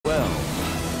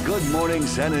Good Morning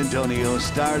San Antonio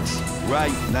starts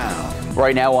right now.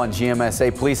 Right now on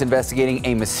GMSA, police investigating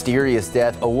a mysterious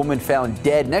death. A woman found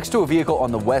dead next to a vehicle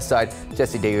on the west side.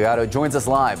 Jesse Degollado joins us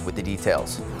live with the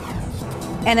details.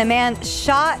 And a man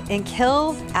shot and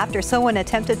killed after someone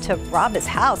attempted to rob his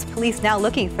house. Police now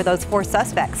looking for those 4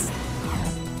 suspects.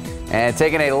 And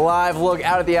taking a live look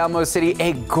out at the Alamo City,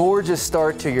 a gorgeous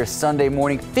start to your Sunday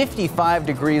morning. 55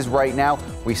 degrees right now.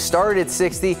 We started at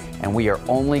 60 and we are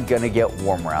only going to get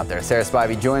warmer out there. Sarah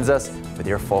Spivey joins us with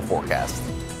your full forecast.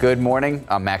 Good morning.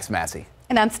 I'm Max Massey.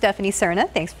 And I'm Stephanie Cerna.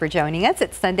 Thanks for joining us.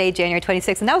 It's Sunday, January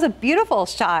 26th, and that was a beautiful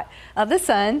shot of the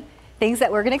sun. Things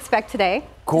that we're going to expect today.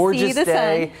 Gorgeous to see the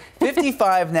day.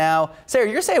 55 now.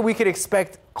 Sarah, you're saying we could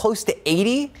expect close to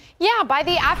 80? Yeah, by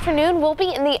the afternoon, we'll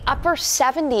be in the upper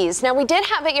 70s. Now, we did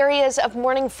have areas of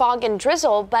morning fog and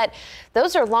drizzle, but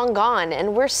those are long gone,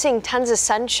 and we're seeing tons of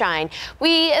sunshine.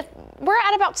 We're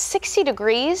at about 60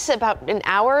 degrees about an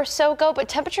hour or so ago, but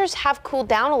temperatures have cooled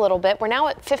down a little bit. We're now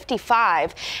at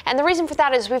 55, and the reason for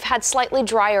that is we've had slightly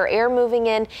drier air moving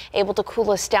in, able to cool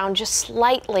us down just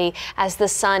slightly as the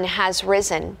sun has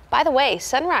risen. By the way,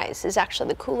 sunrise is actually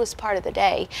the coolest part of the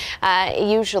day,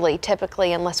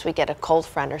 typically, unless we get a cold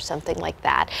front or something like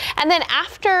that. And then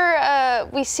after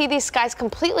we see these skies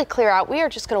completely clear out, we are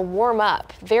just going to warm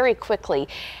up very quickly.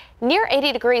 Near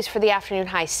 80 degrees for the afternoon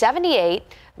high, 78,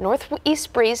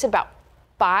 northeast breeze about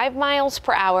 5 miles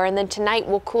per hour, and then tonight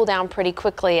will cool down pretty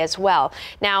quickly as well.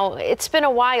 Now, it's been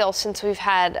a while since we've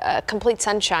had complete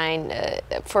sunshine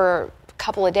for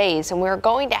couple of days, and we're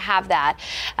going to have that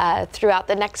throughout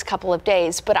the next couple of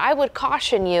days. But I would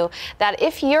caution you that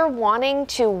if you're wanting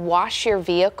to wash your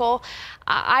vehicle,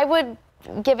 I would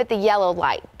give it the yellow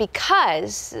light,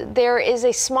 because there is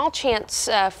a small chance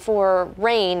for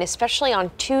rain, especially on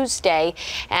Tuesday,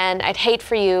 and I'd hate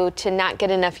for you to not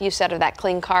get enough use out of that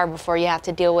clean car before you have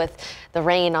to deal with the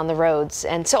rain on the roads.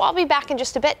 And so I'll be back in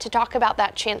just a bit to talk about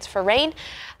that chance for rain.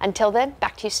 Until then,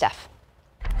 back to you, Steph.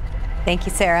 Thank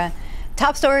you, Sarah.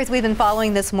 Top stories we've been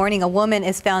following this morning. A woman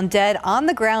is found dead on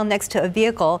the ground next to a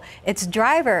vehicle. Its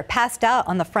driver passed out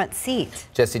on the front seat.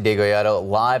 Jesse Degollado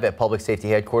live at Public Safety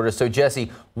Headquarters. So, Jesse,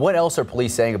 what else are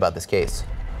police saying about this case?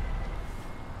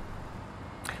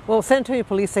 Well, San Antonio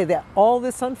police say that all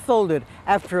this unfolded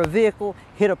after a vehicle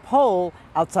hit a pole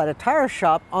outside a tire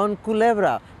shop on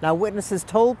Culebra. Now, witnesses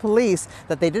told police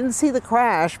that they didn't see the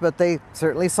crash, but they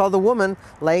certainly saw the woman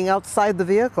laying outside the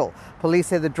vehicle. Police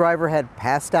say the driver had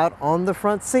passed out on the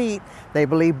front seat. They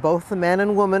believe both the man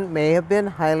and woman may have been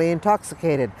highly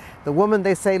intoxicated. The woman,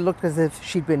 they say, looked as if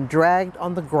she'd been dragged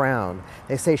on the ground.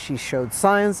 They say she showed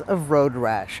signs of road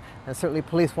rash. And certainly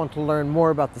police want to learn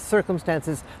more about the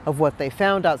circumstances of what they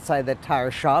found outside that tire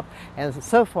shop. And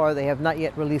so far, they have not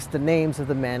yet released the names of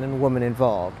the man and woman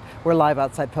involved. We're live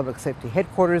outside Public Safety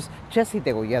Headquarters. Jesse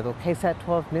Degollado, KSAT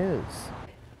 12 News.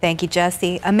 Thank you,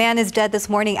 Jesse. A man is dead this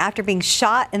morning after being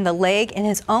shot in the leg in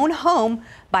his own home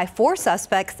by 4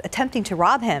 suspects attempting to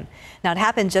rob him. Now, it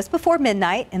happened just before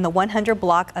midnight in the 100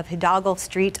 block of Hidalgo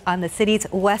Street on the city's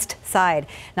west side.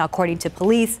 Now, according to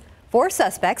police, 4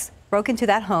 suspects broke into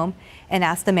that home and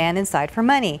asked the man inside for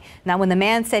money. Now, when the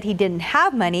man said he didn't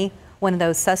have money, one of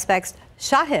those suspects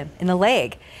shot him in the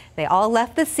leg. They all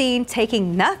left the scene,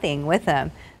 taking nothing with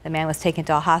them. The man was taken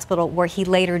to a hospital where he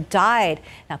later died.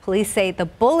 Now, police say the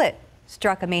bullet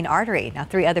struck a main artery. Now,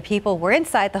 3 other people were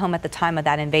inside the home at the time of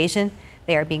that invasion.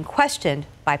 They are being questioned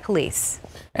by police.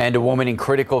 And a woman in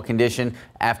critical condition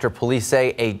after police say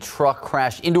a truck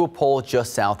crashed into a pole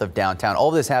just south of downtown. All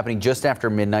of this happening just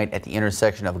after midnight at the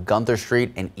intersection of Gunther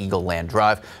Street and Eagle Land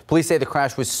Drive. Police say the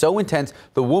crash was so intense,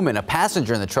 the woman, a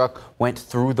passenger in the truck, went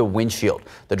through the windshield.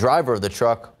 The driver of the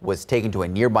truck was taken to a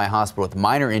nearby hospital with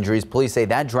minor injuries. Police say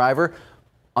that driver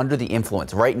under the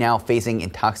influence, right now facing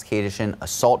intoxication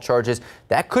assault charges.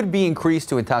 That could be increased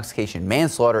to intoxication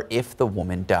manslaughter if the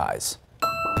woman dies.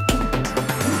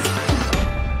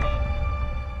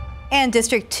 And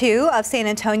District 2 of San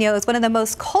Antonio is one of the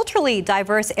most culturally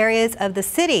diverse areas of the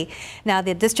city. Now,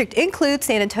 the district includes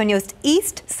San Antonio's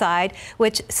east side,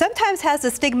 which sometimes has the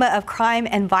stigma of crime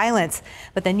and violence.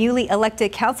 But the newly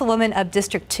elected councilwoman of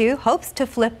District 2 hopes to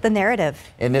flip the narrative.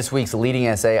 In this week's leading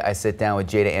essay, I sit down with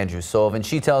Jada Andrews Sullivan.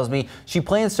 She tells me she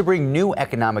plans to bring new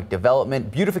economic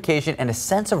development, beautification, and a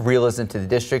sense of realism to the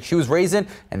district she was raised in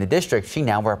and the district she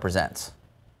now represents.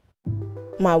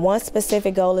 My one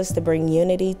specific goal is to bring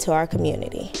unity to our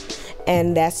community.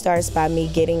 And that starts by me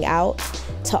getting out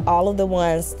to all of the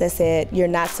ones that said you're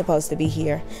not supposed to be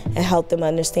here and help them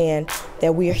understand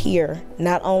that we're here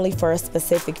not only for a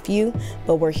specific few,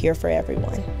 but we're here for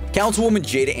everyone. Councilwoman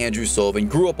Jada Andrews Sullivan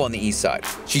grew up on the east side.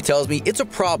 She tells me it's a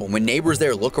problem when neighbors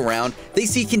there look around, they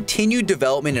see continued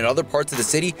development in other parts of the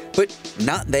city, but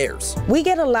not theirs. We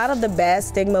get a lot of the bad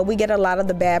stigma, we get a lot of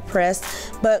the bad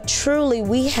press, but truly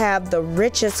we have the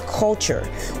richest culture.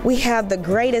 We have the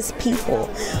greatest people.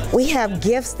 We have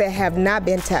gifts that have not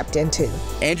been tapped into.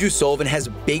 Andrews Sullivan has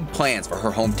big plans for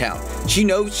her hometown. She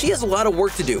knows she has a lot of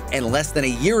work to do, and less than a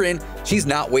year in, she's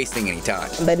not wasting any time.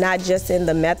 But not just in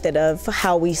the method of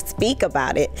how we speak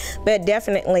about it, but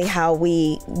definitely how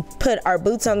we put our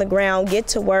boots on the ground, get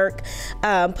to work,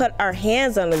 put our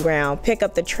hands on the ground, pick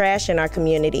up the trash in our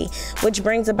community, which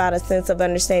brings about a sense of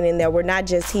understanding that we're not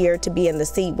just here to be in the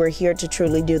seat, we're here to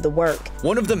truly do the work.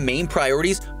 One of the main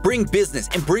priorities, bring business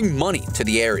and bring money to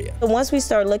the area. Once we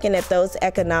start looking at those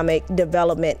economic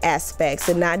development aspects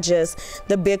and not just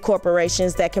the big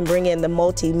corporations that can bring in the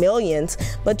multi-millions,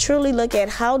 but truly look at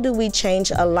how do we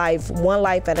change a life, one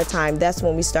life at a time, that's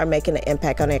when we start making an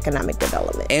impact on economic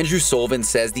development. Andrew Sullivan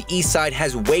says the east side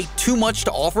has way too much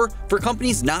to offer for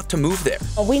companies not to move there.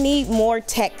 We need more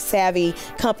tech-savvy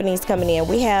companies coming in.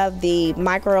 We have the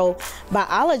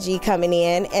microbiology coming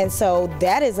in, and so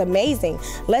that is amazing.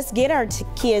 Let's get our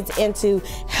kids into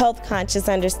health-conscious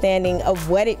understanding of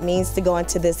what it means to go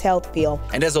into this health field.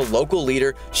 And as a local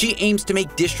leader, she aims to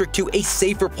make District 2 a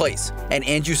safer place. And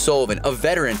Andrew Sullivan, a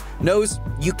veteran, knows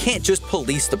you can't just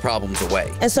police the problems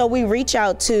away. And so we reach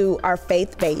out to our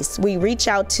faith base, we reach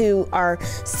out to our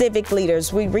civic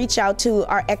leaders, we reach out to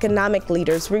our economic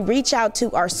leaders, we reach out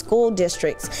to our school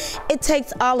districts. It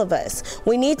takes all of us.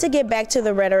 We need to get back to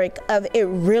the rhetoric of it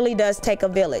really does take a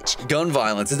village. Gun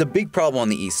violence is a big problem on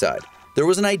the east side. There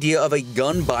was an idea of a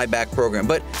gun buyback program,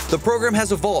 but the program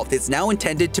has evolved. It's now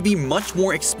intended to be much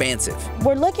more expansive.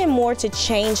 We're looking more to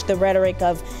change the rhetoric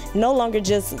of no longer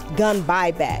just gun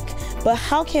buyback, but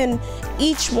how can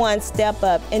each one step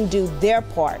up and do their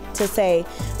part to say,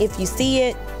 if you see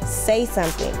it, say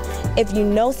something. If you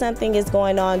know something is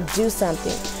going on, do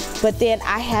something. But then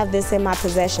I have this in my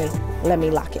possession, let me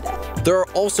lock it up. There are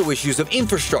also issues of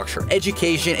infrastructure,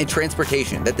 education, and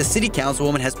transportation that the city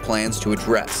councilwoman has plans to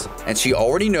address. And she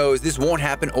already knows this won't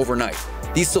happen overnight.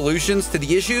 These solutions to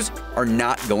the issues are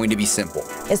not going to be simple.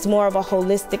 It's more of a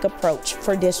holistic approach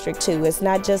for District 2. It's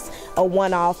not just a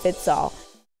one-off, it's all.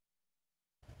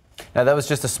 Now, that was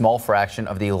just a small fraction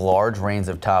of the large range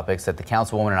of topics that the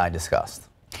councilwoman and I discussed.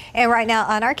 And right now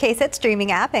on our KSAT streaming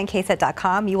app and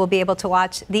KSAT.com, you will be able to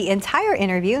watch the entire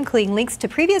interview, including links to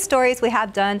previous stories we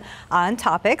have done on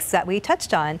topics that we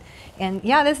touched on. And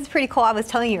yeah, this is pretty cool. I was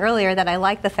telling you earlier that I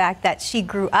like the fact that she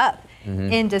grew up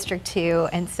in District 2,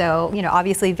 and so, you know,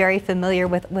 obviously very familiar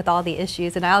with all the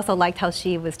issues. And I also liked how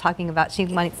she was talking about she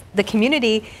wants the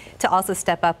community to also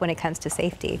step up when it comes to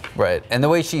safety. Right, and the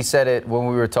way she said it when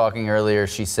we were talking earlier,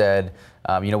 she said,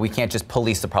 you know, we can't just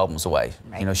police the problems away.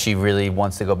 Right. You know, she really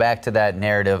wants to go back to that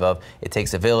narrative of it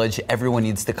takes a village, everyone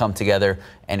needs to come together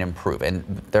and improve. And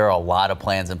there are a lot of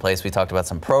plans in place. We talked about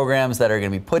some programs that are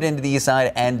going to be put into the east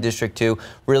side and District 2,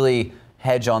 really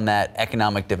hedge on that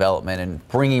economic development and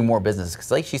bringing more business.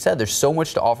 Because like she said, there's so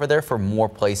much to offer there for more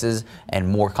places and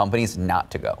more companies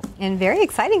not to go. And very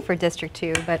exciting for District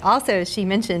 2, but also she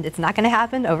mentioned it's not going to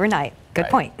happen overnight. Good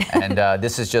point. And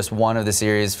this is just one of the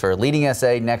series for Leading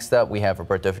SA. Next up, we have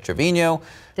Roberto Trevino.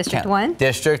 District 1.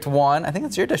 District 1. I think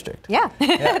it's your district. Yeah,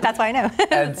 that's why I know.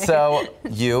 And so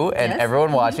you and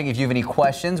everyone watching, if you have any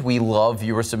questions, we love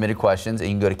viewer submitted questions. And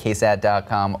you can go to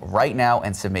ksat.com right now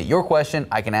and submit your question.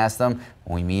 I can ask them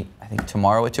when we meet, I think,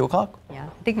 tomorrow at 2 o'clock. Yeah,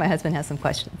 I think my husband has some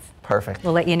questions. Perfect.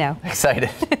 We'll let you know. Excited.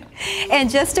 And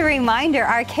just a reminder,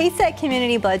 our KSAT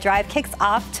Community Blood Drive kicks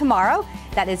off tomorrow.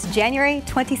 That is January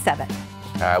 27th.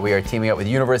 We are teaming up with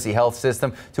University Health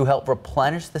System to help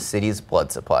replenish the city's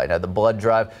blood supply. Now, the blood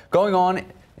drive going on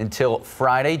until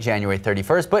Friday, January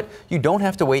 31st, but you don't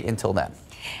have to wait until then.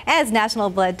 As National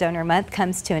Blood Donor Month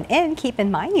comes to an end, keep in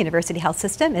mind University Health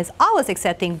System is always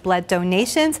accepting blood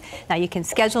donations. Now, you can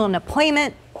schedule an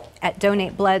appointment at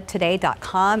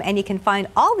donatebloodtoday.com, and you can find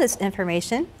all this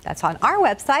information that's on our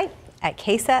website at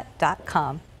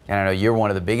ksat.com. And I know you're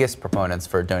one of the biggest proponents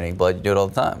for donating blood. You do it all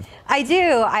the time. I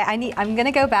do. I'm going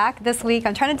to go back this week.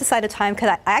 I'm trying to decide a time because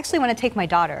I actually want to take my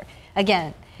daughter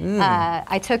again.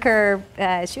 I took her,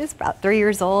 she was about 3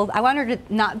 years old. I want her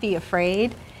to not be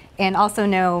afraid and also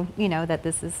know, you know, that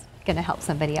this is going to help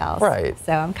somebody else. Right.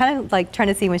 So I'm kind of like trying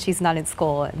to see when she's not in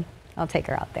school, and I'll take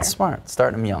her out there. Smart.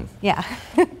 Starting them young. Yeah.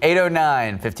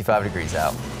 8:09, 55 degrees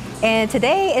out. And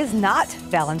today is not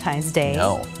Valentine's Day.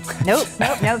 No. Nope.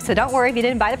 So don't worry if you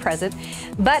didn't buy the present.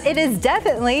 But it is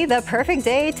definitely the perfect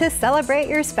day to celebrate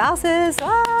your spouse's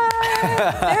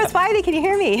Sarah Spivey, can you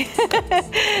hear me?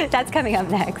 That's coming up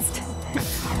next.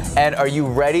 And are you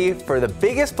ready for the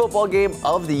biggest football game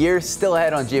of the year? Still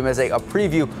ahead on GMSA, a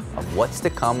preview of what's to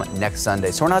come next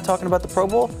Sunday. So we're not talking about the Pro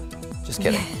Bowl? Just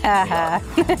kidding.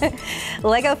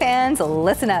 Lego fans,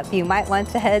 listen up. You might want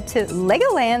to head to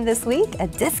Legoland this week, a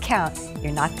discount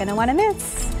you're not going to want to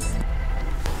miss.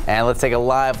 And let's take a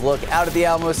live look out at the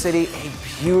Alamo City. A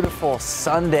beautiful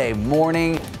Sunday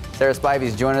morning. Sarah Spivey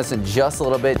is joining us in just a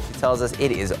little bit. She tells us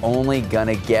it is only going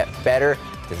to get better.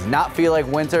 Does not feel like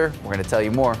winter. We're going to tell you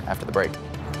more after the break.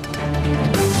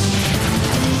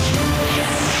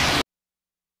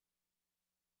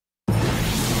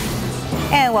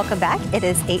 And welcome back. It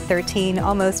is 8:13,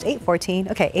 almost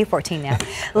 8:14. Okay, 8:14 now.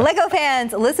 Lego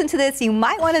fans, listen to this. You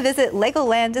might want to visit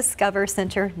Legoland Discover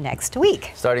Center next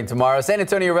week. Starting tomorrow, San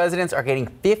Antonio residents are getting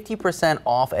 50%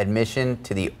 off admission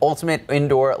to the ultimate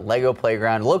indoor Lego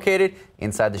playground located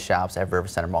inside the shops at River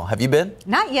Center Mall. Have you been?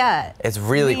 Not yet. It's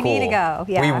really cool. We need to go.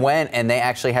 Yeah. We went, and they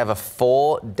actually have a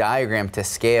full diagram to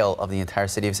scale of the entire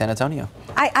city of San Antonio.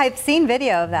 I've seen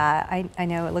video of that. I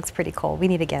know it looks pretty cool. We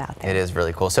need to get out there. It is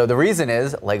really cool. So the reason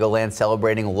is Legoland's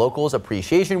celebrating Locals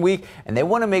Appreciation Week, and they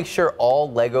want to make sure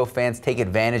all Lego fans take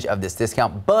advantage of this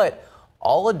discount, but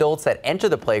all adults that enter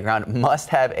the playground must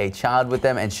have a child with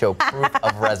them and show proof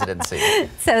of residency.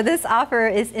 So this offer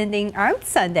is ending on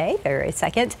Sunday, February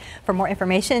 2nd. For more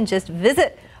information, just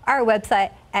visit our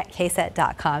website at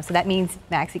kset.com. So that means,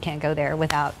 Max, you can't go there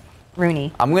without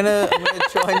Rooney. I'm gonna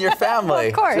join your family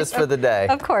Of course. just for the day.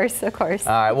 Of course, of course.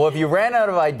 All right, well, if you ran out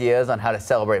of ideas on how to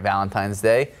celebrate Valentine's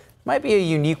Day, might be a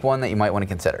unique one that you might want to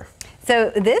consider.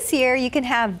 So this year you can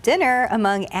have dinner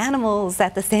among animals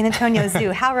at the San Antonio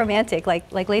Zoo. How romantic,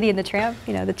 like Lady and the Tramp,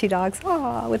 you know, the two dogs,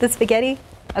 oh, with the spaghetti.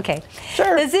 Okay.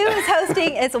 Sure. The zoo is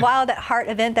hosting its Wild at Heart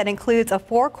event that includes a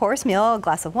 4-course meal, a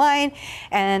glass of wine,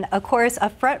 and of course a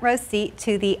front row seat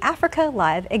to the Africa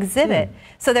Live exhibit.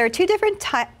 So there are two different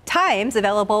times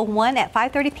available, one at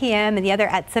 5:30 p.m. and the other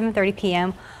at 7:30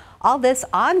 p.m. All this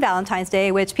on Valentine's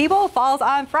Day, which people falls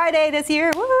on Friday this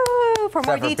year. Woo! For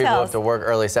more Except for details. people who have to work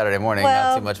early Saturday morning,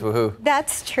 Well, not too much woohoo.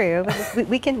 That's true. But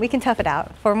we can tough it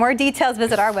out. For more details,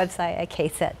 visit our website at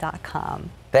kset.com.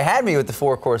 They had me with the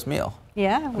 4-course meal.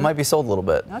 Yeah. It might be sold a little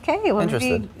bit. Okay. Well,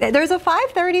 Interested. maybe there's a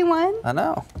 5:30 one. I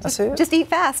know. I see it. Just eat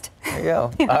fast. There you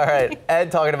go. All right.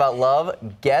 Ed, talking about love,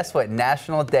 guess what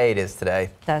national day it is today?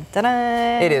 Dun, dun,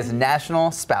 dun. It is National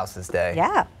Spouses Day.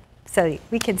 Yeah. So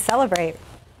we can celebrate.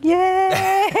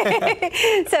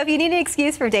 Yay! So if you need an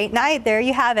excuse for date night, there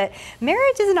you have it.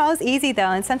 Marriage isn't always easy,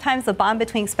 though, and sometimes the bond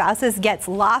between spouses gets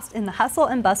lost in the hustle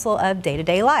and bustle of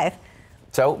day-to-day life.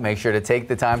 So make sure to take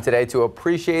the time today to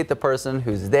appreciate the person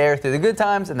who's there through the good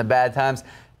times and the bad times.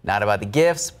 Not about the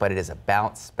gifts, but it is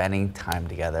about spending time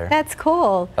together. That's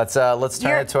cool. Let's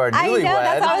turn it to our newlywed. I know,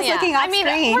 that's what I was looking off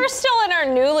screen. We're still in our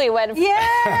newlywed.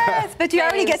 Yes, but you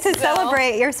already get to still.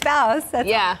 celebrate your spouse.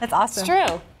 That's awesome. It's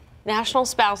true. National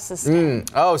Spouses Day.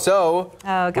 Oh, so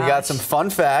Oh, we got gosh. some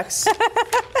fun facts.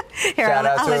 Here, Shout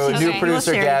out I'll to let you new share.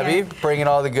 producer We'll share Gabby, again. bringing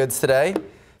all the goods today.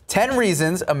 10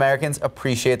 reasons Americans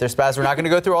appreciate their spouse. We're not going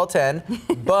to go through all 10,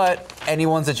 but any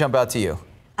ones that jump out to you?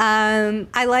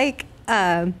 I like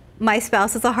my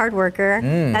spouse is a hard worker.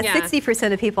 That's Yeah.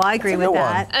 60% of people. I agree a with good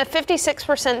that.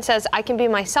 56% says I can be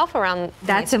myself around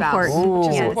That's my spouse. important. Which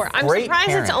is Yes. important. I'm Great surprised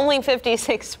parent. it's only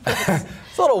 56%.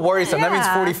 It's a little worrisome. That means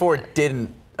Yeah. 44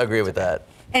 didn't agree with that.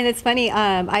 And it's funny,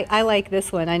 I like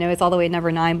this one. I know it's all the way at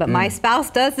number 9, but my spouse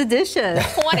does the dishes.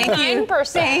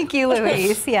 29%. Thank you,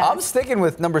 Luis. Yeah. I'm sticking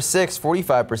with number 6,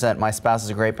 45%. My spouse is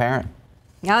a great parent.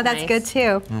 Oh, that's Nice. good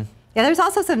too. Yeah, there's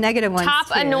also some negative ones. Top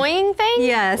too. annoying thing?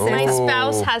 Yes. My Ooh.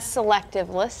 spouse has selective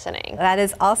listening. That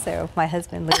is also my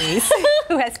husband, Luis,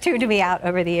 who has tuned me out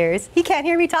over the years. He can't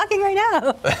hear me talking right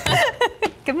now.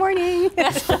 Good morning.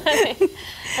 That's funny.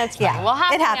 Yeah, Well,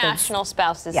 happy it happens. National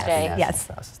Spouses Yes, Day,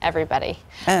 yes. everybody.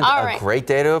 And All a right. great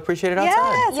day to appreciate it outside.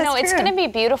 Yes, You know, that's it's true. going to be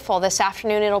beautiful this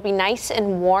afternoon. It'll be nice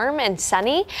and warm and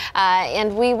sunny,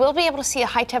 and we will be able to see a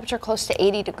high temperature close to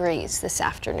 80 degrees this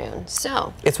afternoon.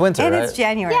 So, It's winter, And right? it's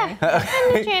January. yeah,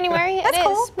 end of January it That's is,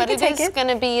 cool. We but can it take is it. going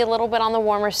to be a little bit on the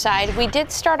warmer side. We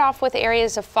did start off with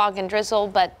areas of fog and drizzle,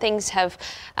 but things have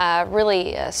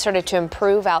really started to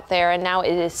improve out there, and now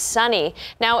it is sunny.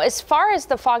 Now, as far as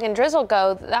the fog and drizzle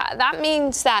go, that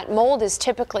means that mold is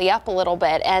typically up a little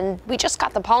bit, and we just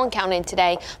got the pollen count in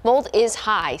today. Mold is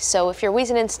high, so if you're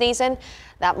wheezing and sneezing,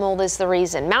 That mold is the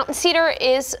reason. Mountain cedar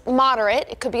is moderate.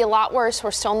 It could be a lot worse.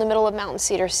 We're still in the middle of mountain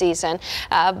cedar season,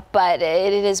 but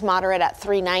it is moderate at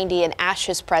 390, and ash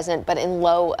is present, but in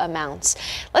low amounts.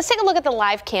 Let's take a look at the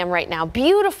live cam right now.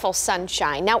 Beautiful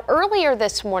sunshine. Now, earlier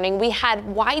this morning, we had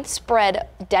widespread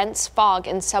dense fog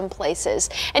in some places.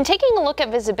 And taking a look at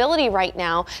visibility right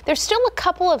now, there's still a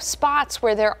couple of spots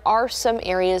where there are some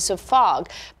areas of fog.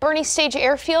 Bernie Stage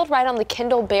Airfield right on the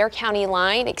Kendall-Bexar County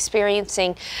line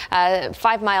experiencing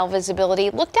 5-mile visibility.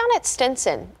 Look down at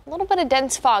Stinson. A little bit of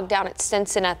dense fog down at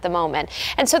Stinson at the moment.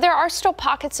 And so there are still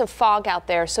pockets of fog out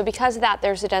there. So because of that,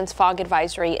 there's a dense fog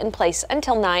advisory in place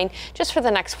until 9, just for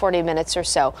the next 40 minutes or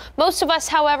so. Most of us,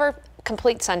 however,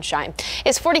 complete sunshine.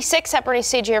 It's 46 at Bernie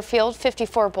Stage Airfield,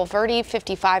 54 at Bulverde,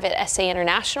 55 at SA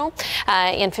International,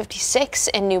 and 56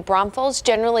 in New Braunfels.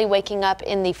 Generally waking up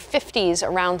in the 50s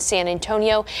around San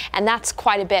Antonio, and that's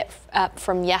quite a bit up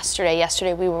from yesterday.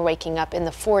 Yesterday we were waking up in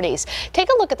the 40s. Take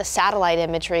a look at the satellite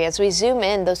imagery. As we zoom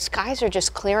in, those skies are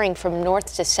just clearing from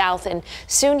north to south, and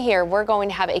soon here we're going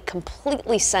to have a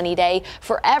completely sunny day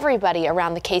for everybody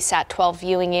around the KSAT 12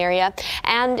 viewing area.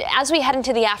 And as we head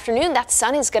into the afternoon, that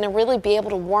sun is going to really be able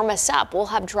to warm us up. We'll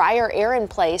have drier air in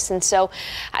place, and so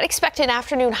I'd expect an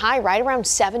afternoon high right around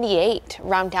 78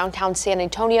 around downtown San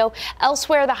Antonio.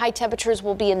 Elsewhere, the high temperatures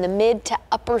will be in the mid to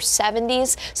upper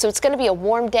 70s, so it's going to be a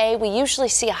warm day. We usually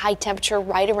see a high temperature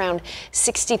right around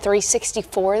 63,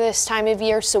 64 this time of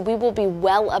year, so we will be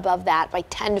well above that by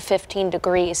 10 to 15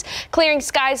 degrees. Clearing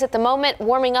skies at the moment,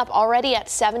 warming up already at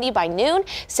 70 by noon,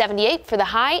 78 for the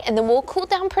high, and then we'll cool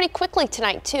down pretty quickly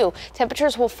tonight too.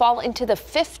 Temperatures will fall into the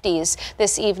 50s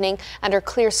this evening under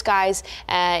clear skies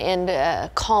and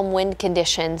calm wind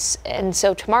conditions. And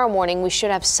so tomorrow morning we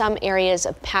should have some areas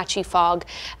of patchy fog,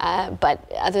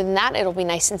 but other than that, it'll be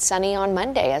nice and sunny on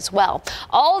Monday as well.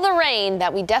 All the rain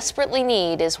that we desperately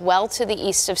need is well to the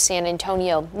east of San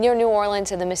Antonio, near New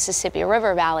Orleans and the Mississippi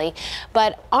River Valley.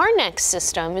 But our next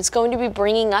system is going to be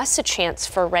bringing us a chance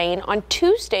for rain on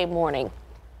Tuesday morning.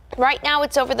 Right now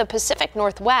it's over the Pacific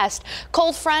Northwest,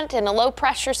 cold front and a low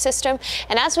pressure system.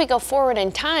 And as we go forward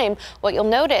in time, what you'll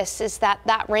notice is that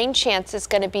that rain chance is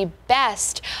going to be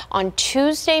best on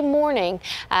Tuesday morning.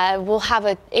 We'll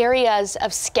have areas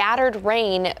of scattered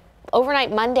rain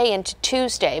overnight Monday into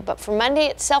Tuesday, but for Monday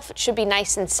itself, it should be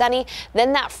nice and sunny.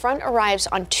 Then that front arrives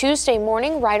on Tuesday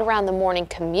morning, right around the morning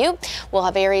commute. We'll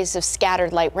have areas of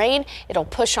scattered light rain. It'll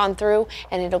push on through,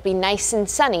 and it'll be nice and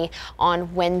sunny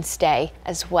on Wednesday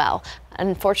as well.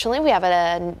 Unfortunately, we have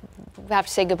to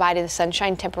say goodbye to the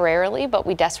sunshine temporarily, but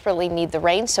we desperately need the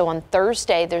rain. So on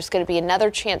Thursday, there's going to be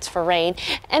another chance for rain.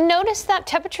 And notice that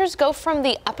temperatures go from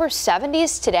the upper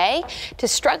 70s today to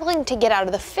struggling to get out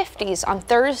of the 50s on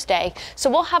Thursday. So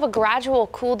we'll have a gradual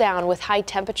cool down with high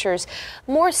temperatures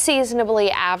more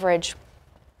seasonably average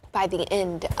by the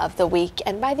end of the week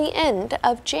and by the end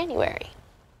of January.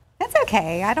 That's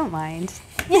okay. I don't mind.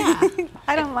 Yeah.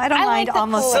 I don't mind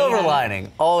almost. Silver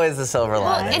lining. Always the silver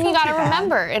lining. And you got to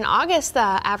remember, in August, the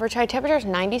average high temperature is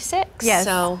 96. Yes.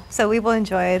 So we will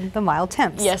enjoy the mild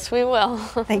temps. Yes, we will.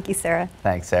 Thank you, Sarah.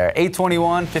 Thanks, Sarah.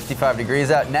 8:21, 55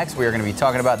 degrees out. Next, we are going to be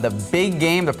talking about the big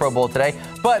game, the Pro Bowl today,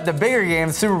 but the bigger game,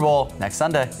 the Super Bowl, next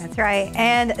Sunday. That's right.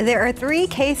 And there are 3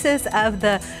 cases of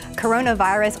the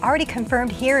coronavirus already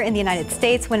confirmed here in the United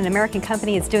States, what an American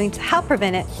company is doing to help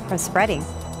prevent it from spreading.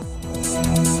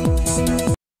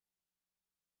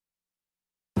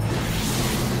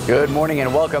 Good morning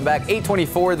and welcome back.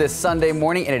 8:24 this Sunday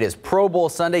morning, and it is Pro Bowl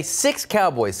Sunday. 6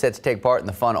 Cowboys set to take part in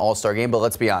the fun All-Star game, but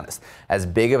let's be honest, as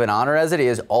big of an honor as it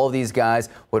is, all of these guys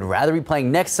would rather be playing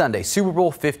next Sunday, Super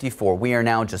Bowl 54. We are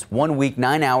now just 1 week,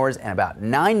 9 hours, and about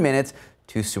 9 minutes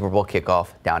to Super Bowl kickoff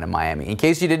down in Miami. In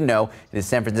case you didn't know, it is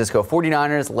San Francisco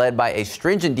 49ers led by a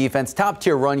stringent defense,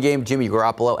 top-tier run game, Jimmy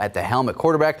Garoppolo at the helm at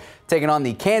quarterback, taking on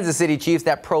the Kansas City Chiefs,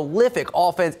 that prolific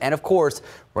offense, and of course,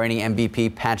 reigning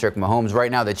MVP Patrick Mahomes.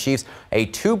 Right now, the Chiefs a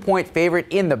 2-point favorite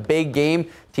in the big game.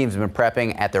 Teams have been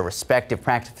prepping at their respective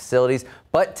practice facilities,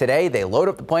 but today they load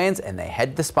up the planes and they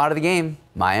head to the spot of the game,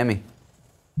 Miami.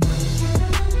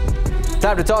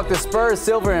 Time to talk the Spurs,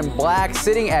 silver and black,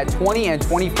 sitting at 20 and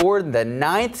 24, the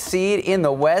 9th seed in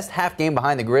the West, half game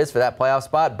behind the Grizz for that playoff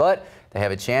spot, but they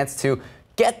have a chance to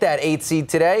get that 8th seed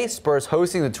today. Spurs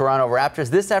hosting the Toronto Raptors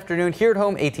this afternoon here at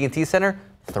home, AT&T Center,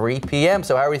 3 p.m.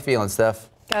 So how are we feeling, Steph?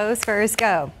 Go Spurs,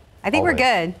 go. I think we're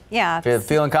good. Yeah.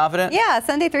 Feeling confident? Yeah,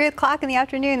 Sunday, 3 o'clock in the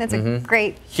afternoon. That's a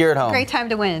great, here at home. Great time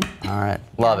to win. All right,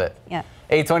 love it. Yeah.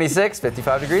 8:26,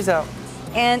 55 degrees out.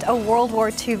 And a World War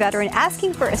II veteran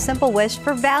asking for a simple wish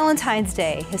for Valentine's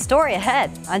Day. His story ahead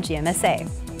on GMSA.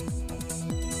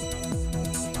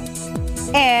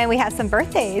 And we have some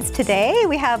birthdays today.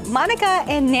 We have Monica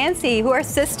and Nancy, who are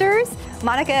sisters.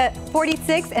 Monica,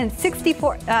 46, and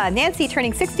 64. Nancy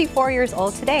turning 64 years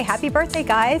old today. Happy birthday,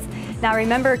 guys. Now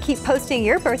remember, keep posting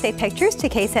your birthday pictures to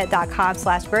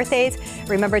ksat.com/birthdays.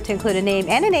 Remember to include a name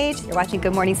and an age. You're watching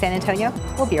Good Morning San Antonio.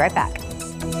 We'll be right back.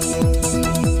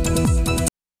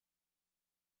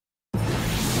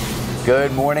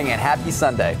 Good morning and happy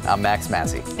Sunday. I'm Max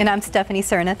Massey. And I'm Stephanie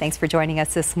Cerna. Thanks for joining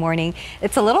us this morning.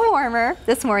 It's a little warmer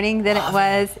this morning than it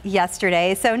was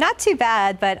yesterday, so not too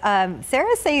bad, but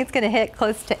Sarah's saying it's going to hit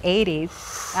close to 80.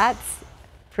 That's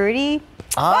pretty...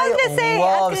 I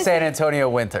love San Antonio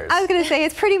winters. I was going to say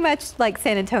it's pretty much like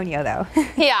San Antonio, though.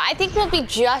 Yeah, I think we'll be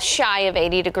just shy of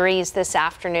 80 degrees this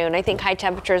afternoon. I think high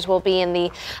temperatures will be in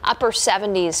the upper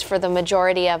 70s for the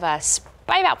majority of us.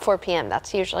 By about 4 p.m.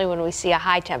 That's usually when we see a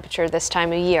high temperature this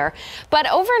time of year.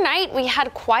 But overnight, we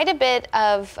had quite a bit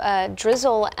of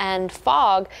drizzle and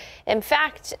fog. In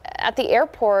fact, at the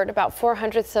airport, about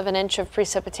 0.04 of an inch of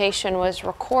precipitation was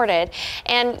recorded.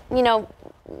 And, you know,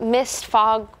 mist,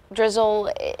 fog, drizzle,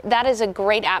 that is a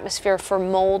great atmosphere for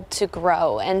mold to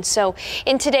grow. And so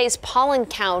in today's pollen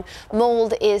count,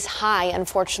 mold is high,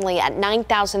 unfortunately, at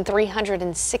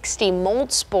 9,360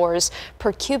 mold spores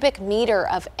per cubic meter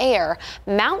of air.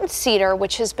 Mountain cedar,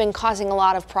 which has been causing a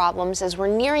lot of problems as we're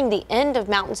nearing the end of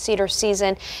mountain cedar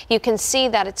season, you can see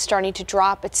that it's starting to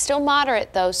drop. It's still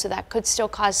moderate, though, so that could still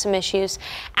cause some issues.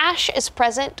 Ash is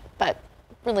present, but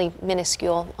really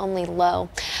minuscule, only low.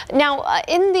 Now,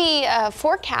 in the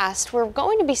forecast, we're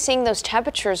going to be seeing those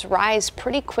temperatures rise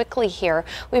pretty quickly here.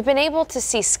 We've been able to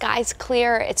see skies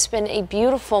clear. It's been a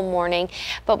beautiful morning,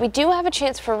 but we do have a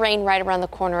chance for rain right around the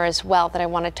corner as well that I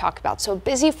want to talk about. So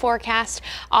busy forecast.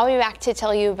 I'll be back to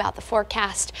tell you about the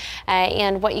forecast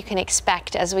and what you can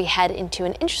expect as we head into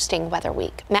an interesting weather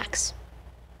week. Max.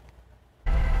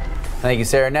 Thank you,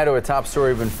 Sarah. Now to a top story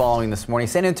we've been following this morning.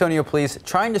 San Antonio police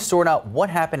trying to sort out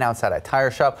what happened outside a tire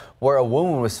shop where a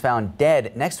woman was found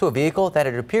dead next to a vehicle that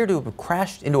had appeared to have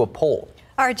crashed into a pole.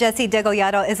 Our Jesse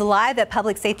Degollado is live at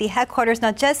Public Safety Headquarters.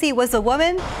 Now, Jesse, was the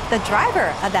woman the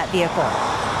driver of that vehicle?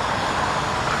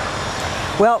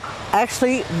 Well,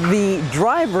 actually, the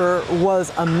driver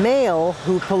was a male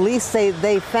who police say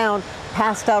they found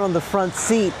passed out on the front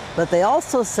seat, but they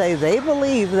also say they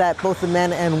believe that both the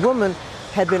man and woman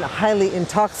had been highly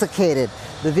intoxicated.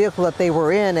 The vehicle that they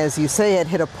were in, as you say, had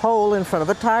hit a pole in front of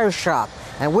a tire shop.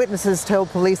 And witnesses told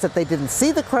police that they didn't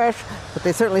see the crash, but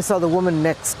they certainly saw the woman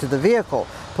next to the vehicle.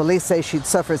 Police say she'd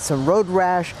suffered some road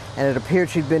rash, and it appeared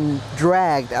she'd been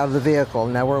dragged out of the vehicle.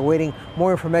 Now we're awaiting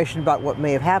more information about what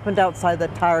may have happened outside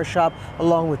that tire shop,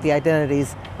 along with the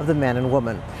identities of the man and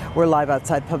woman. We're live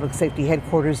outside Public Safety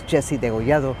Headquarters. Jesse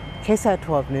Degollado, KSAT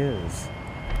 12 News.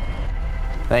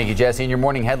 Thank you, Jesse. In your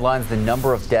morning headlines, the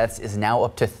number of deaths is now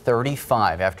up to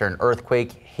 35 after an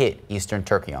earthquake hit eastern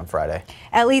Turkey on Friday.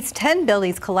 At least 10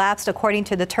 buildings collapsed, according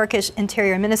to the Turkish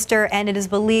Interior Minister, and it is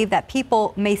believed that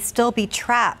people may still be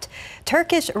trapped.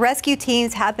 Turkish rescue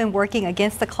teams have been working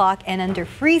against the clock and under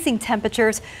freezing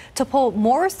temperatures to pull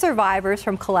more survivors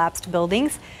from collapsed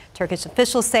buildings. Turkish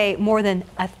officials say more than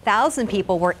 1,000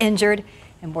 people were injured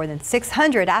and more than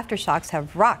 600 aftershocks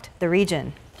have rocked the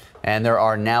region. And there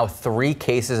are now 3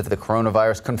 cases of the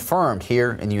coronavirus confirmed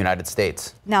here in the United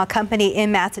States. Now, a company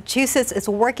in Massachusetts is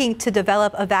working to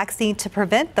develop a vaccine to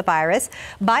prevent the virus.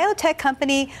 Biotech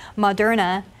company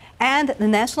Moderna and the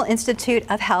National Institute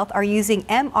of Health are using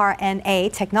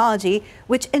mRNA technology,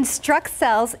 which instructs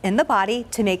cells in the body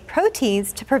to make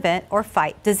proteins to prevent or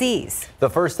fight disease. The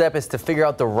first step is to figure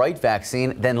out the right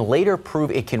vaccine, then later prove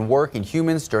it can work in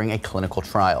humans during a clinical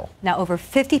trial. Now, over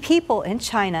 50 people in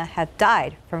China have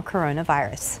died from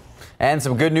coronavirus. And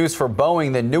some good news for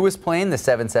Boeing. The newest plane, the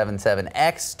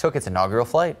 777X, took its inaugural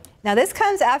flight. Now, this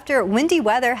comes after windy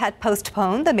weather had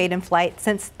postponed the maiden flight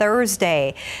since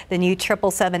Thursday. The new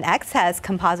 777X has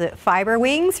composite fiber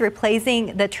wings,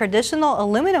 replacing the traditional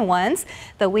aluminum ones.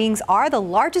 The wings are the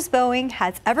largest Boeing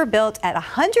has ever built at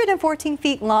 114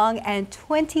 feet long and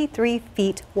 23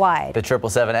 feet wide. The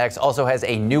 777X also has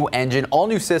a new engine, all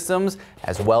new systems,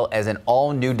 as well as an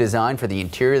all-new design for the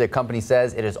interior. The company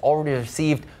says it has already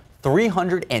received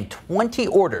 320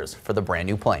 orders for the brand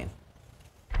new plane.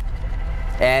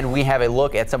 And we have a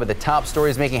look at some of the top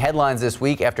stories making headlines this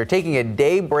week. After taking a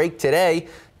day break today,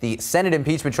 the Senate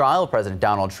impeachment trial of President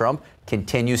Donald Trump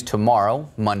continues tomorrow,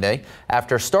 Monday.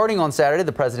 After starting on Saturday,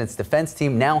 the president's defense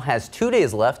team now has 2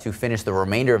 days left to finish the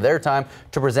remainder of their time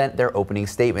to present their opening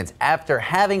statements. After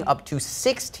having up to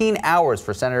 16 hours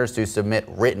for senators to submit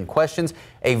written questions,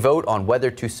 a vote on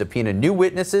whether to subpoena new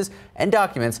witnesses and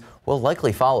documents will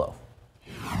likely follow.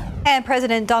 And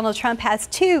President Donald Trump has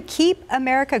 2 Keep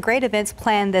America Great events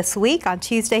planned this week. On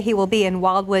Tuesday, he will be in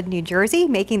Wildwood, New Jersey,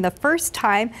 making the first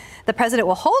time the president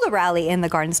will hold a rally in the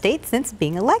Garden State since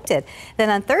being elected.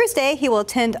 Then on Thursday, he will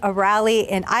attend a rally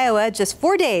in Iowa just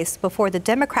 4 days before the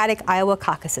Democratic Iowa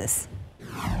caucuses.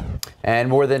 And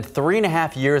more than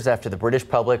 3.5 years after the British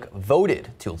public voted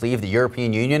to leave the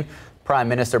European Union, Prime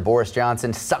Minister Boris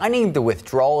Johnson signing the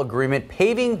withdrawal agreement,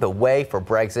 paving the way for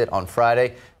Brexit on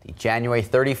Friday. The January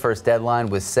 31st deadline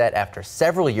was set after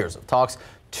several years of talks,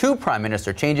 2 prime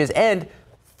minister changes, and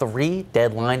 3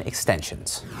 deadline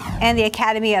extensions. And the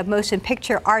Academy of Motion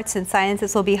Picture Arts and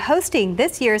Sciences will be hosting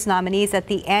this year's nominees at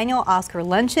the annual Oscar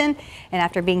luncheon. And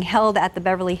after being held at the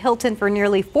Beverly Hilton for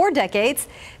nearly 4 decades,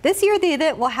 this year the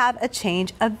event will have a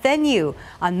change of venue.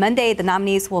 On Monday, the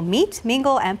nominees will meet,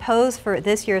 mingle, and pose for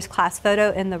this year's class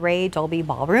photo in the Ray Dolby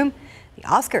Ballroom. The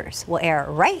Oscars will air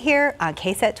right here on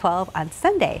KSAT 12 on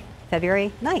Sunday,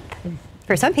 February 9th.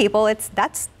 For some people,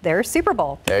 that's their Super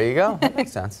Bowl. There you go. That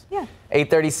makes sense. Yeah.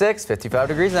 8:36, 55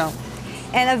 degrees out.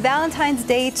 And a Valentine's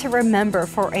Day to remember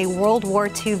for a World War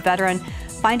II veteran.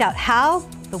 Find out how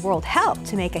the world helped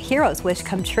to make a hero's wish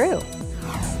come true.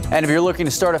 And if you're looking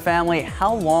to start a family,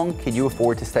 how long can you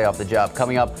afford to stay off the job?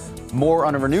 Coming up, more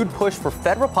on a renewed push for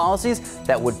federal policies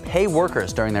that would pay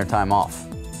workers during their time off.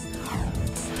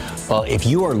 Well, if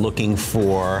you are looking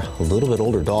for a little bit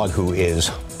older dog who is,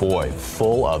 boy,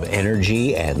 full of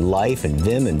energy and life and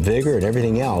vim and vigor and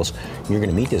everything else, you're going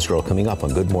to meet this girl coming up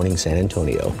on Good Morning San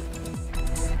Antonio.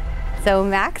 So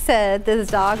Max said this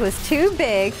dog was too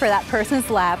big for that person's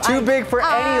lap. Too big for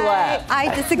any lap.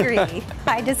 I disagree.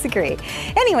 I disagree.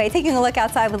 Anyway, taking a look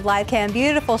outside with live cam,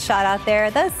 beautiful shot out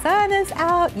there. The sun is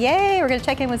out. Yay. We're going to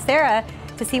check in with Sarah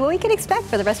to see what we can expect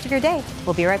for the rest of your day.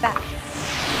 We'll be right back.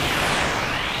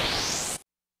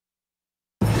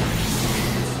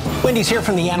 Wendy's here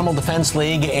from the Animal Defense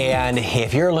League, and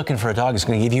if you're looking for a dog that's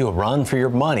going to give you a run for your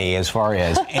money as far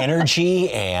as energy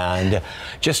and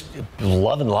just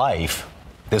love and life,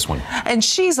 this one. And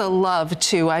she's a love,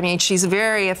 too. I mean, she's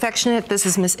very affectionate. This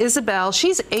is Miss Isabel.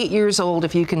 She's 8 years old,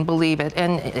 if you can believe it,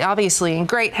 and obviously in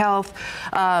great health.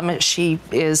 She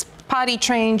is potty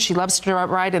trained. She loves to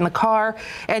ride in the car.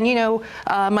 And, you know,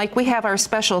 Mike, we have our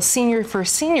special Senior for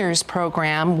Seniors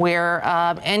program where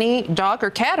any dog or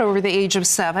cat over the age of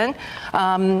 7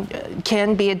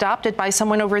 can be adopted by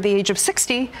someone over the age of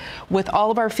 60 with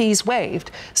all of our fees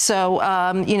waived. So,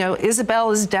 you know,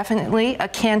 Isabel is definitely a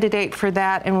candidate for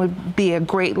that and would be a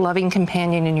great loving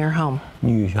companion in your home.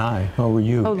 Hi, how are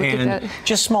you? Oh, look and at that.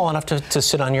 Just small enough to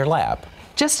sit on your lap.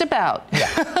 Just about.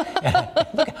 Yeah.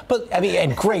 But, I mean,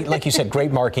 and great, like you said,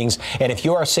 great markings. And if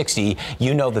you are 60,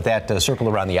 you know that circle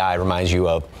around the eye reminds you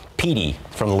of Petey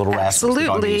from the Little Rascals.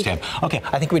 Absolutely. Okay,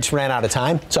 I think we just ran out of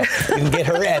time. So you can get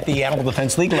her at the Animal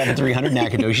Defense League, 11300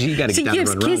 Nacogdoches. You got to get down and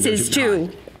run around. She gives kisses, too.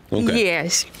 Okay.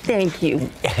 Yes, thank you.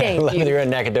 Thank you. 11:00 in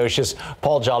Nacogdoches,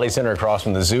 Paul Jolly Center across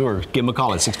from the zoo, or give him a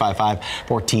call at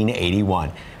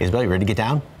 655-1481. Isabel, you ready to get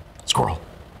down? Squirrel.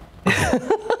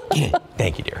 Yeah.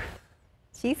 Thank you, dear.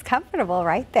 She's comfortable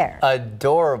right there.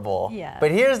 Adorable. Yeah. But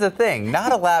here's the thing,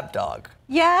 not a lap dog.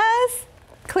 Yes,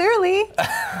 clearly.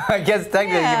 I guess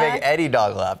technically you make any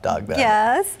dog a lap dog then.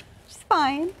 Yes, she's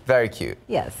fine. Very cute.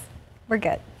 Yes, we're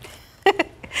good.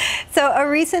 So a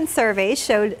recent survey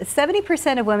showed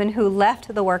 70% of women who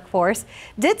left the workforce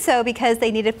did so because they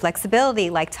needed flexibility,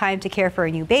 like time to care for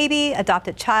a new baby,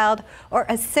 adopted child, or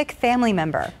a sick family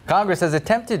member. Congress has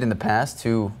attempted in the past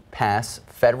to pass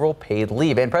federal paid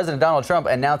leave, and President Donald Trump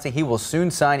announcing he will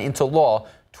soon sign into law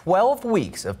 12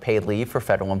 weeks of paid leave for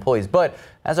federal employees. But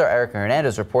as our Erica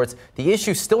Hernandez reports, the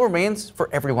issue still remains for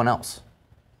everyone else.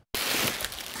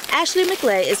 Ashley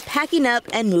McLay is packing up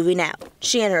and moving out.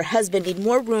 She and her husband need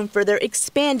more room for their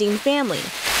expanding family.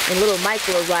 When little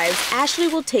Michael arrives, Ashley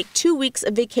will take 2 weeks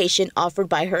of vacation offered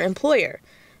by her employer,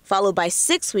 followed by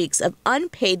 6 weeks of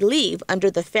unpaid leave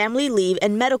under the Family Leave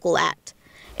and Medical Act.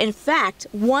 In fact,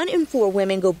 1 in 4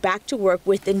 women go back to work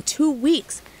within 2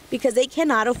 weeks because they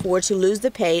cannot afford to lose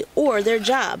the pay or their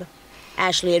job.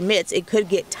 Ashley admits it could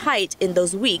get tight in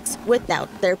those weeks without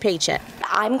their paycheck.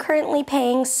 I'm currently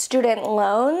paying student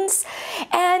loans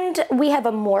and we have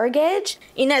a mortgage.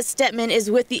 Inez Stepman is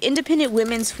with the Independent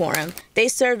Women's Forum. They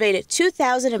surveyed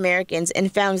 2,000 Americans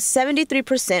and found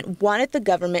 73% wanted the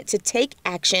government to take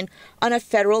action on a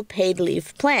federal paid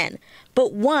leave plan,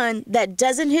 but one that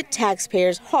doesn't hit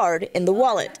taxpayers hard in the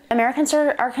wallet. Americans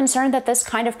are concerned that this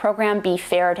kind of program be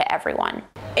fair to everyone.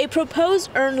 A proposed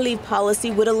earned leave policy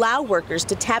would allow workers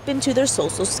to tap into their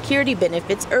Social Security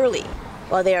benefits early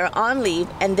while they are on leave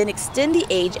and then extend the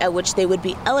age at which they would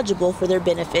be eligible for their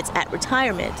benefits at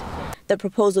retirement. The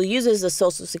proposal uses the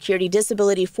Social Security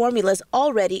disability formulas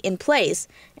already in place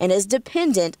and is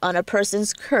dependent on a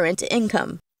person's current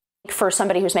income. For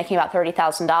somebody who's making about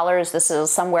 $30,000, this is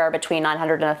somewhere between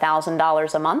 $900 and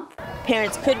 $1,000 a month.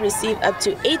 Parents could receive up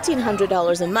to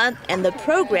 $1,800 a month, and the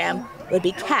program would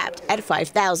be capped at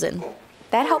 $5,000.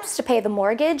 That helps to pay the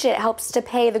mortgage, it helps to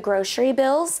pay the grocery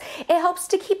bills, it helps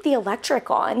to keep the electric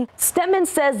on. Stedman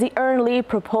says the Earn Leave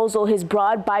proposal has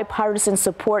broad bipartisan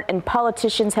support, and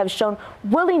politicians have shown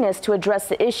willingness to address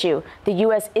the issue. The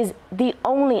U.S. is the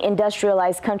only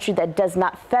industrialized country that does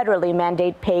not federally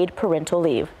mandate paid parental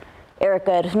leave.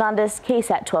 Erica Hernandez,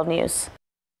 KSAT 12 News.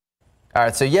 All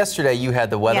right, so yesterday you had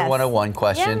the Weather Yes. 101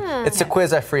 question. Yeah. It's a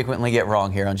quiz I frequently get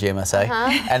wrong here on GMSA.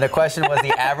 And the question was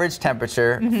the average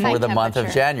temperature for the month of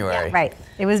January. Yeah, right.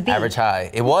 It was B. Average high.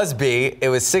 It was B. It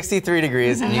was 63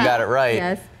 degrees, and you got it right.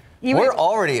 Yes. We're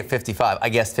already at 55. I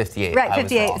guess 58. Right, I was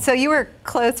 58. wrong. So you were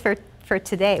close for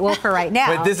today. Well, for right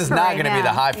now. But this is For not right going to be now.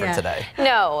 the high for Yeah. today.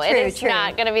 No, it is True.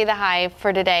 not going to be the high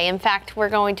for today. In fact, we're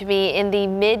going to be in the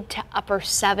mid to upper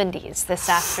 70s this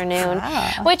afternoon,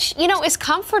 which, you know, is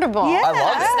comfortable. Yeah. I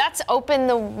love it. That's open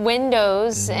the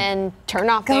windows and turn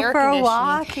off the Go air for a conditioning.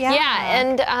 walk, yeah.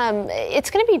 And it's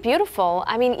going to be beautiful.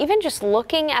 I mean, even just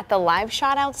looking at the live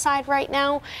shot outside right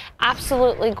now,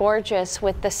 absolutely gorgeous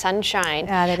with the sunshine.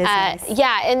 Yeah, that is nice.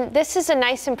 Yeah, and this is a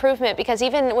nice improvement because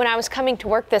even when I was coming to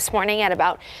work this morning at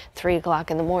about 3 o'clock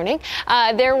in the morning,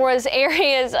 there was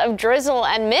areas of drizzle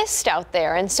and mist out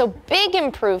there. And so big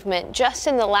improvement just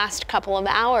in the last couple of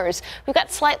hours. We've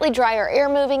got slightly drier air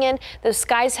moving in. The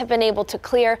skies have been able to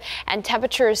clear and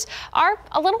temperatures are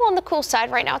a little on the cool side.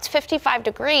 Right now it's 55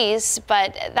 degrees,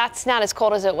 but that's not as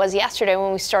cold as it was yesterday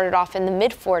when we started off in the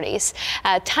mid 40s.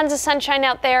 Tons of sunshine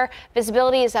out there.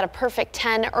 Visibility is at a perfect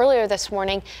 10. Earlier this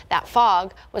morning, that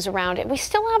fog was around it. We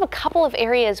still have a couple of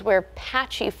areas where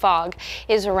patchy fog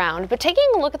is around. But taking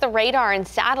a look at the radar and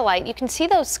satellite, you can see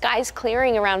those skies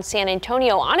clearing around San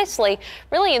Antonio. Honestly,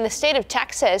 really in the state of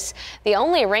Texas, the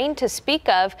only rain to speak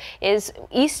of is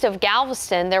east of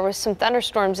Galveston. There was some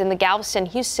thunderstorms in the Galveston,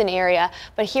 Houston area,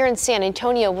 but here in San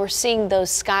Antonio, we're seeing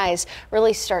those skies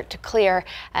really start to clear.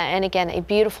 And again, a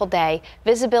beautiful day.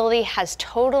 Visibility has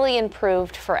totally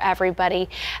improved for everybody.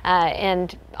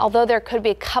 And although there could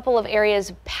be a couple of areas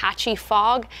of patchy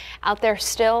fog out there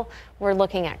still, we're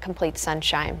looking at complete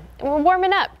sunshine. And we're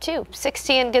warming up too.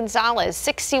 60 in Gonzales,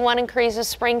 61 in Carrizo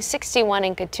Springs, 61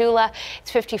 in Cotulla. It's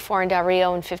 54 in Del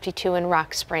Rio and 52 in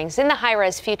Rock Springs. In the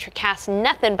high-res futurecast,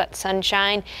 nothing but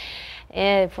sunshine.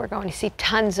 If we're going to see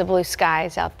tons of blue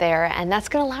skies out there, and that's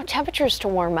going to allow temperatures to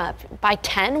warm up. By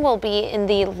 10, we'll be in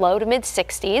the low to mid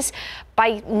 60s.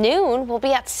 By noon, we'll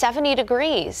be at 70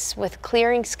 degrees with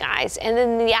clearing skies. And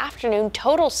then in the afternoon,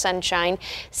 total sunshine,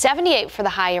 78 for the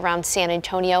high around San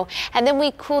Antonio. And then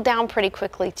we cool down pretty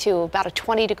quickly, too, about a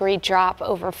 20-degree drop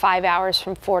over 5 hours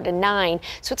from 4 to 9.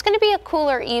 So it's going to be a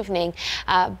cooler evening.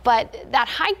 But that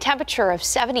high temperature of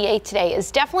 78 today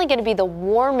is definitely going to be the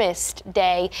warmest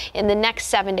day in the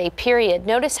next 7-day period.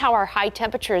 Notice how our high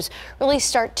temperatures really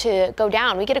start to go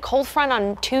down. We get a cold front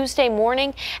on Tuesday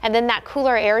morning, and then that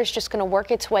cooler air is just going to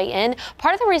work its way in.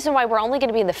 Part of the reason why we're only going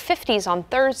to be in the 50s on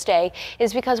Thursday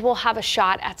is because we'll have a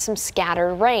shot at some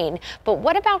scattered rain. But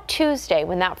what about Tuesday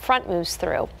when that front moves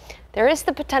through? There is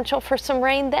the potential for some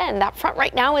rain then. That front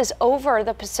right now is over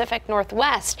the Pacific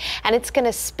Northwest, and it's going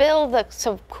to spill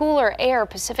some cooler air,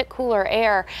 Pacific cooler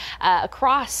air,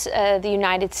 across the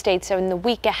United States in the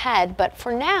week ahead. But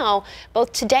for now,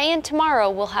 both today and tomorrow,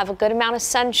 we'll have a good amount of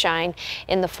sunshine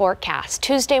in the forecast.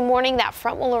 Tuesday morning, that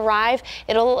front will arrive.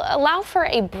 It'll allow for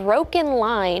a broken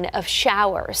line of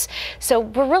showers. So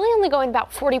we're really only going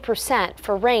about 40%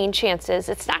 for rain chances.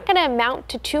 It's not going to amount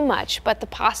to too much, but the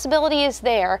possibility is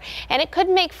there. And it could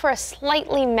make for a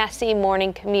slightly messy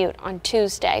morning commute on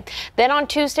Tuesday. Then on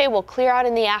Tuesday, we'll clear out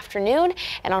in the afternoon.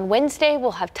 And on Wednesday,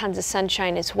 we'll have tons of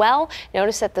sunshine as well.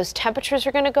 Notice that those temperatures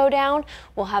are going to go down.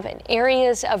 We'll have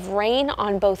areas of rain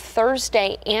on both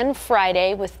Thursday and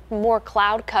Friday with more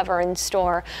cloud cover in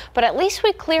store. But at least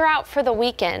we clear out for the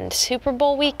weekend, Super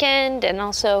Bowl weekend. And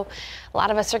also, a lot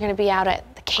of us are going to be out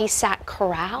at the KSAT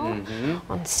Corral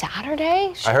on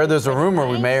Saturday. I heard there's a rumor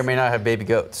we may or may not have baby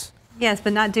goats. Yes,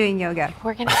 but not doing yoga.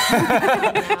 We're gonna.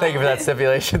 Thank you for that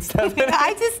stipulation, Stephanie.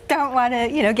 I just don't want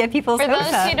to, get people's For hopes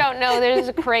those up. who don't know, there's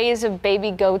a craze of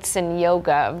baby goats and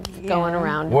yoga going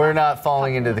around. We're not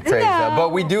falling into the craze, though,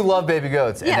 but we do love baby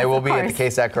goats, and Yes, they will of be at the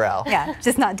course. KSAT Corral. Yeah,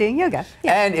 just not doing yoga.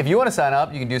 Yeah. And if you want to sign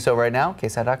up, you can do so right now,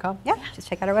 ksat.com. Yeah, just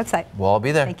check out our website. We'll all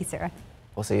be there. Thank you, Sarah.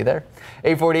 We'll see you there.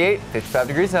 8:48, 55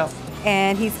 degrees out.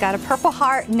 And he's got a Purple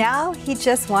Heart. Now he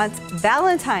just wants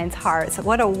Valentine's hearts.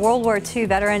 What a World War II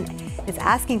veteran is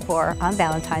asking for on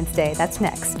Valentine's Day. That's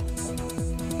next.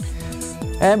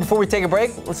 And before we take a break,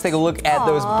 let's take a look at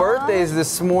those birthdays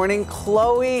this morning.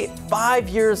 Chloe, 5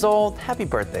 years old. Happy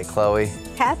birthday, Chloe.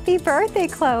 Happy birthday,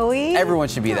 Chloe. Everyone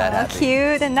should be that happy.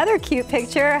 Cute. Another cute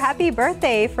picture. Happy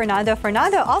birthday, Fernando.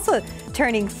 Fernando also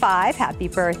turning 5. Happy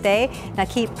birthday. Now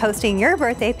keep posting your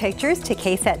birthday pictures to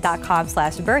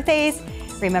ksat.com/birthdays.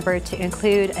 Remember to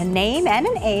include a name and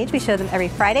an age. We show them every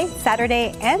Friday,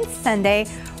 Saturday, and Sunday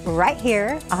right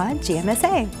here on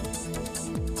GMSA.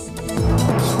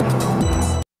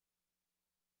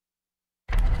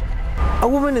 A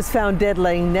woman is found dead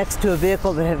laying next to a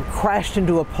vehicle that had crashed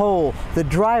into a pole. The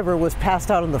driver was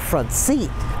passed out on the front seat.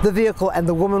 The vehicle and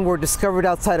the woman were discovered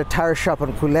outside a tire shop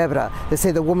on Culebra. They say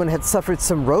the woman had suffered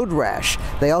some road rash.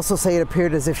 They also say it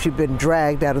appeared as if she'd been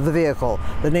dragged out of the vehicle.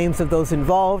 The names of those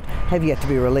involved have yet to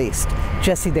be released.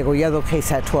 Jesse Degollado,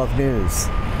 KSAT 12 News.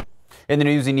 In the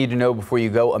news you need to know before you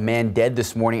go, a man dead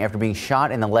this morning after being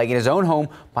shot in the leg in his own home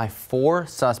by 4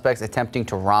 suspects attempting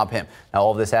to rob him. Now,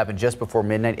 all of this happened just before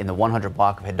midnight in the 100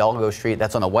 block of Hidalgo Street.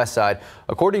 That's on the west side.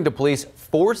 According to police,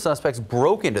 4 suspects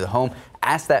broke into the home,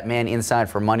 asked that man inside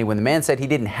for money. When the man said he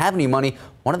didn't have any money,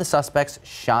 one of the suspects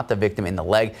shot the victim in the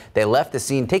leg. They left the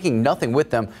scene taking nothing with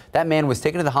them. That man was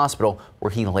taken to the hospital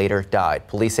where he later died.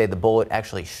 Police say the bullet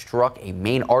actually struck a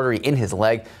main artery in his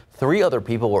leg. 3 other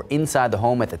people were inside the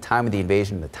home at the time of the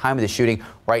invasion, the time of the shooting.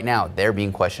 Right now, they're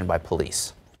being questioned by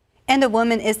police. And a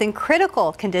woman is in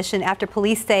critical condition after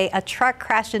police say a truck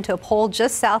crashed into a pole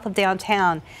just south of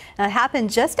downtown. Now, it happened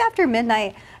just after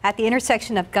midnight at the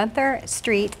intersection of Gunther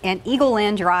Street and Eagle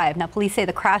Land Drive. Now, police say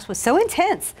the crash was so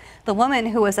intense, the woman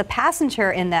who was a passenger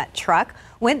in that truck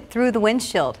went through the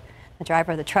windshield. The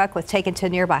driver of the truck was taken to a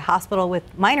nearby hospital with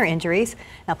minor injuries.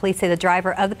 Now, police say the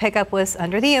driver of the pickup was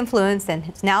under the influence and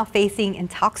is now facing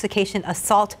intoxication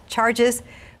assault charges,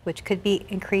 which could be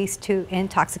increased to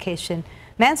intoxication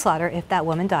manslaughter if that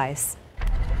woman dies.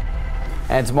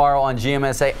 And tomorrow on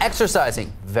GMSA,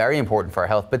 exercising, very important for our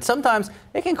health, but sometimes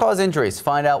it can cause injuries.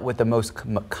 Find out what the most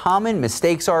common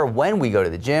mistakes are when we go to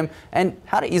the gym and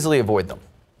how to easily avoid them.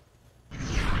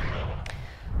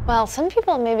 Well, some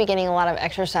people may be getting a lot of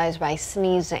exercise by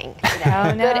sneezing.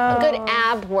 Oh, no. Good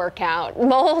ab workout.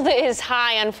 Mold is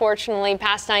high, unfortunately,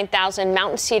 past 9,000.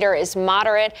 Mountain cedar is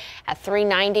moderate at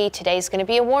 390. Today's going to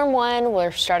be a warm one.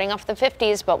 We're starting off the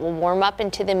 50s, but we'll warm up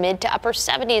into the mid to upper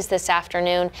 70s this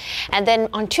afternoon. And then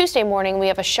on Tuesday morning, we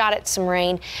have a shot at some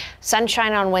rain.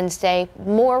 Sunshine on Wednesday,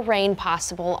 more rain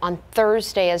possible on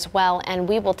Thursday as well. And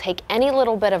we will take any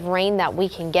little bit of rain that we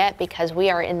can get because we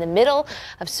are in the middle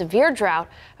of severe drought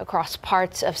across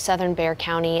parts of southern Bexar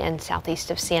County and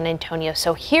southeast of San Antonio.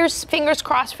 So here's fingers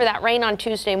crossed for that rain on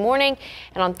Tuesday morning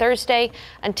and on Thursday.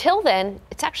 Until then,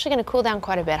 it's actually going to cool down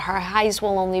quite a bit. Our highs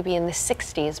will only be in the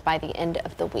 60s by the end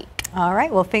of the week. All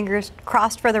right, well, fingers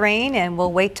crossed for the rain, and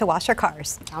we'll wait to wash our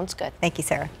cars. Sounds good. Thank you,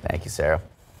 Sarah. Thank you, Sarah.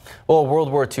 Well, a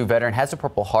World War II veteran has a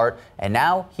Purple Heart, and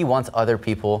now he wants other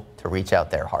people to reach out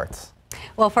their hearts.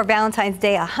 Well, for Valentine's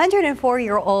Day,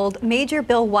 104-year-old Major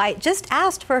Bill White just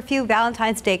asked for a few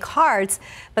Valentine's Day cards,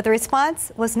 but the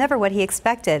response was never what he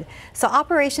expected. So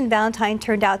Operation Valentine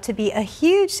turned out to be a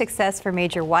huge success for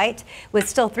Major White. With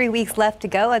still 3 weeks left to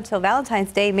go until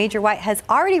Valentine's Day, Major White has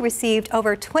already received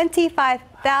over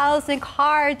 25,000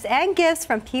 cards and gifts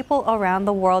from people around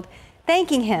the world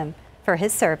thanking him for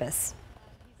his service.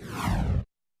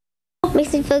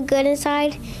 Makes me feel good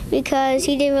inside because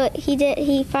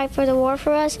he fight for the war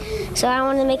for us, so I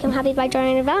want to make him happy by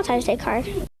drawing a Valentine's Day card.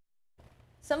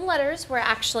 Some letters were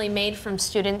actually made from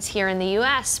students here in the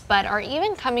U.S., but are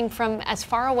even coming from as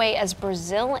far away as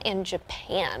Brazil and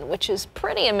Japan, which is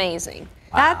pretty amazing.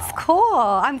 Wow. That's cool.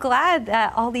 I'm glad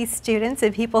that all these students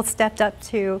and people stepped up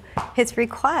to his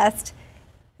request.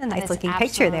 A nice looking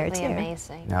picture there, too.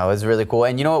 Amazing. No, it was really cool.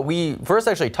 And you know what? We first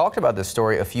actually talked about this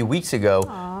story a few weeks ago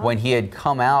when he had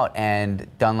come out and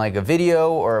done like a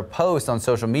video or a post on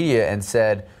social media and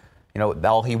said, you know,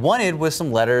 all he wanted was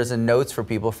some letters and notes for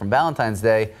people from Valentine's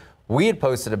Day. We had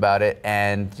posted about it,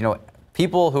 and you know,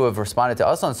 people who have responded to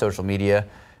us on social media,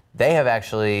 they have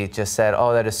actually just said,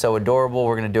 oh, that is so adorable.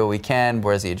 We're going to do what we can.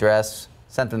 Where's the address?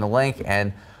 Sent them the link,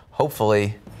 and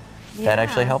hopefully that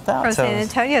actually helped out. From San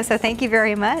Antonio, so thank you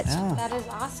very much. That is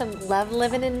awesome. Love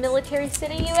living in Military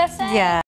City, USA. Yeah.